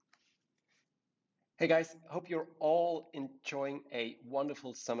Hey guys, hope you're all enjoying a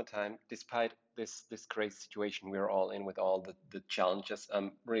wonderful summertime despite this crazy situation we're all in with all the challenges.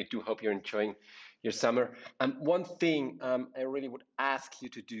 Really do hope you're enjoying your summer. One thing I really would ask you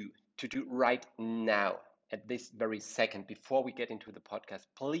to do right now at this very second before we get into the podcast,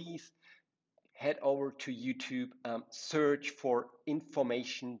 please head over to YouTube, search for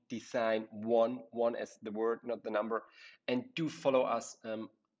Information Design one as the word, not the number, and do follow us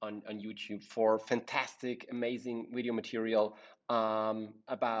on YouTube for fantastic, amazing video material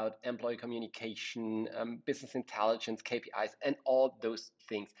about employee communication, business intelligence, KPIs, and all those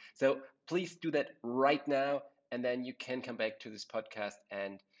things. So please do that right now, and then you can come back to this podcast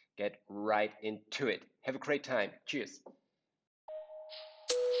and get right into it. Have a great time. Cheers.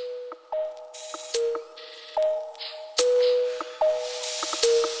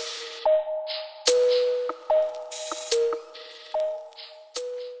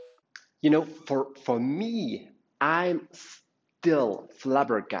 For me, I'm still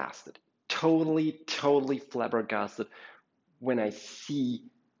flabbergasted, totally flabbergasted when I see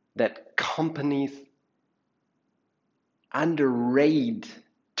that companies underrate,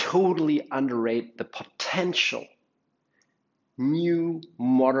 totally underrate the potential new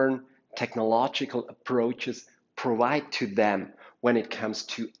modern technological approaches provide to them when it comes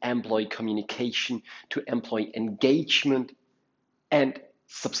to employee communication, to employee engagement, and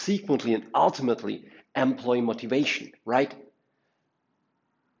subsequently and ultimately employee motivation, right?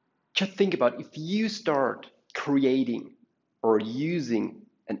 Just think about if you start creating or using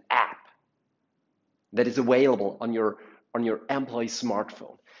an app that is available on your employee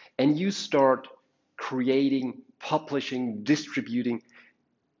smartphone, and you start creating, publishing, distributing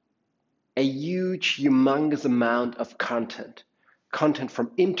a huge, humongous amount of content from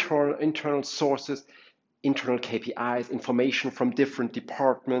internal sources, internal KPIs, information from different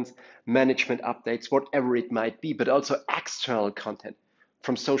departments, management updates, whatever it might be, but also external content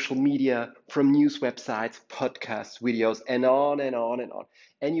from social media, from news websites, podcasts, videos, and on and on and on.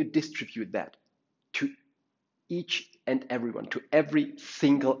 And you distribute that to each and everyone, to every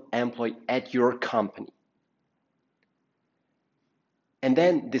single employee at your company. And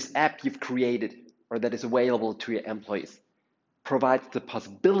then this app you've created or that is available to your employees provides the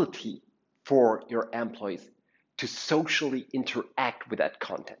possibility for your employees to socially interact with that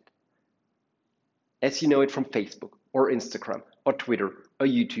content. As you know it from Facebook or Instagram or Twitter or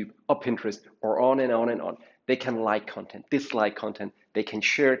YouTube or Pinterest or on and on and on. They can like content, dislike content, they can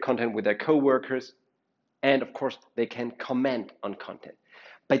share content with their coworkers, and of course, they can comment on content.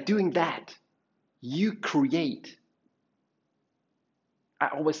 By doing that, you create, I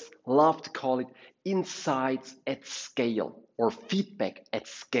always love to call it insights at scale or feedback at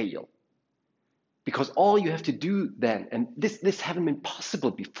scale. Because all you have to do then, and this haven't been possible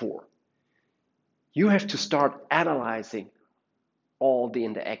before, you have to start analyzing all the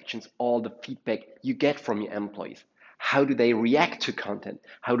interactions, all the feedback you get from your employees. How do they react to content?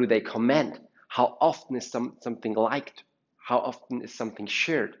 How do they comment? How often is something liked? How often is something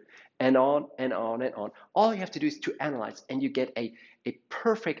shared? And on and on and on. All you have to do is to analyze, and you get a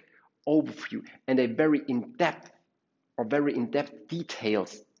perfect overview and a very in-depth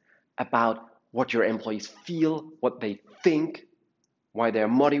details about what your employees feel, what they think, why they're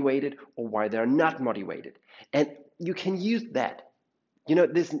motivated or why they're not motivated. And you can use that.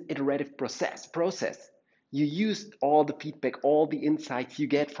 This is an iterative process. You use all the feedback, all the insights you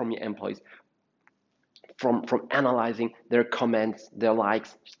get from your employees, from analyzing their comments, their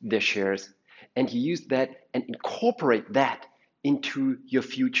likes, their shares, and you use that and incorporate that into your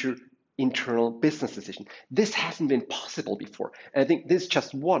future internal business decision. This hasn't been possible before. And I think this is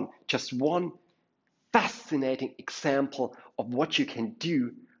just one fascinating example of what you can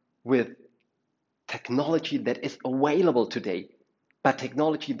do with technology that is available today, but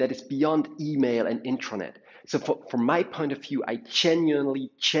technology that is beyond email and intranet. So from my point of view, I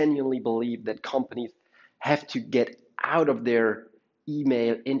genuinely believe that companies have to get out of their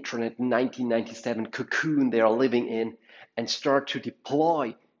email, intranet, 1997 cocoon they are living in and start to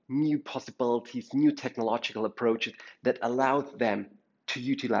deploy new possibilities, new technological approaches that allow them to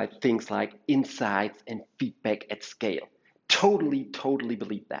utilize things like insights and feedback at scale. Totally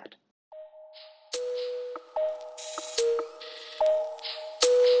believe that.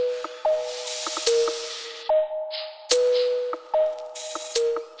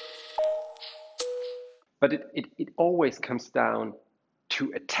 But it always comes down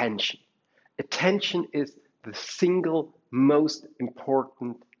to attention. Attention is the single most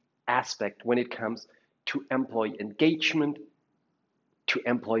important aspect when it comes to employee engagement, to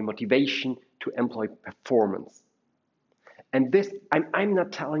employee motivation, to employee performance. And this, I'm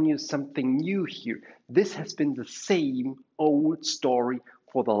not telling you something new here. This has been the same old story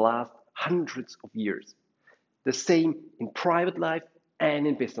for the last hundreds of years. The same in private life and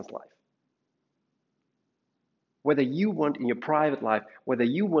in business life. Whether you want in your private life, whether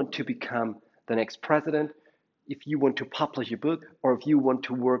you want to become the next president, if you want to publish a book, or if you want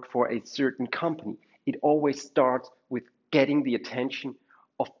to work for a certain company, it always starts with getting the attention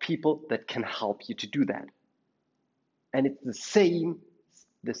of people that can help you to do that. And it's the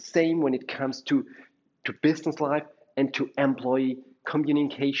same when it comes to business life and to employee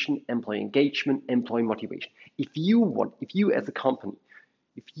communication, employee engagement, employee motivation. If you as a company,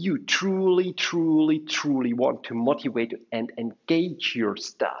 if you truly, truly, truly want to motivate and engage your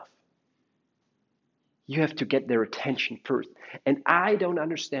staff, you have to get their attention first. And I don't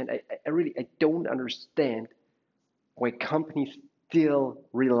understand, I don't understand why companies still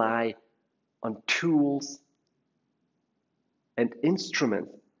rely on tools and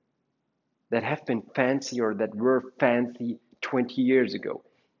instruments that have been fancy or that were fancy 20 years ago.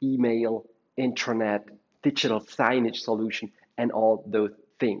 Email, intranet, digital signage solution, and all those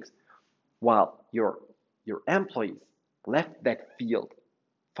things. While your employees left that field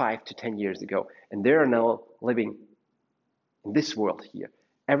 5 to 10 years ago, and they are now living in this world here.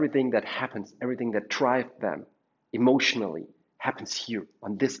 Everything that happens, everything that drives them emotionally happens here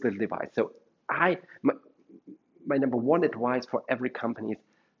on this little device. So my number one advice for every company is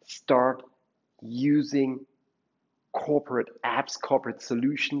start using corporate apps, corporate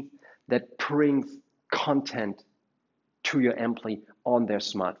solutions that brings content to your employee on their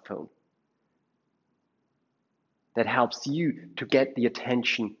smartphone. That helps you to get the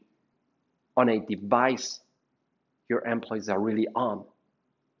attention on a device your employees are really on.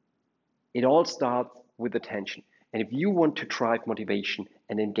 It all starts with attention. And if you want to drive motivation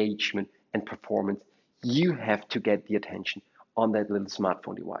and engagement and performance, you have to get the attention on that little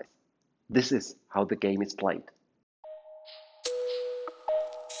smartphone device. This is how the game is played.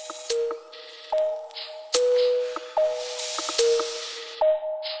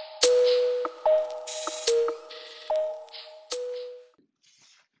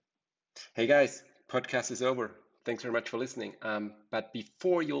 Hey guys, podcast is over. Thanks very much for listening. But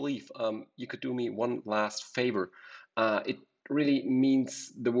before you leave, you could do me one last favor. It really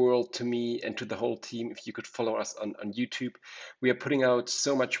means the world to me and to the whole team if you could follow us on YouTube. We are putting out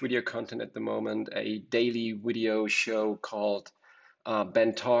so much video content at the moment, a daily video show called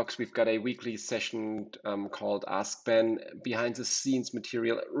Ben Talks. We've got a weekly session called Ask Ben, behind the scenes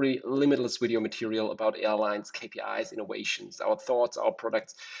material, really limitless video material about airlines, KPIs, innovations, our thoughts, our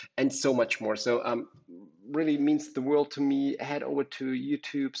products, and so much more. So really means the world to me. Head over to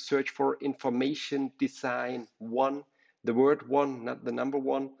YouTube, search for Information Design One, the word one, not the number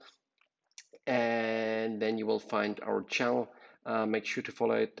one, and then you will find our channel. Make sure to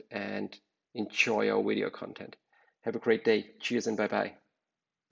follow it and enjoy our video content. Have a great day. Cheers and bye bye.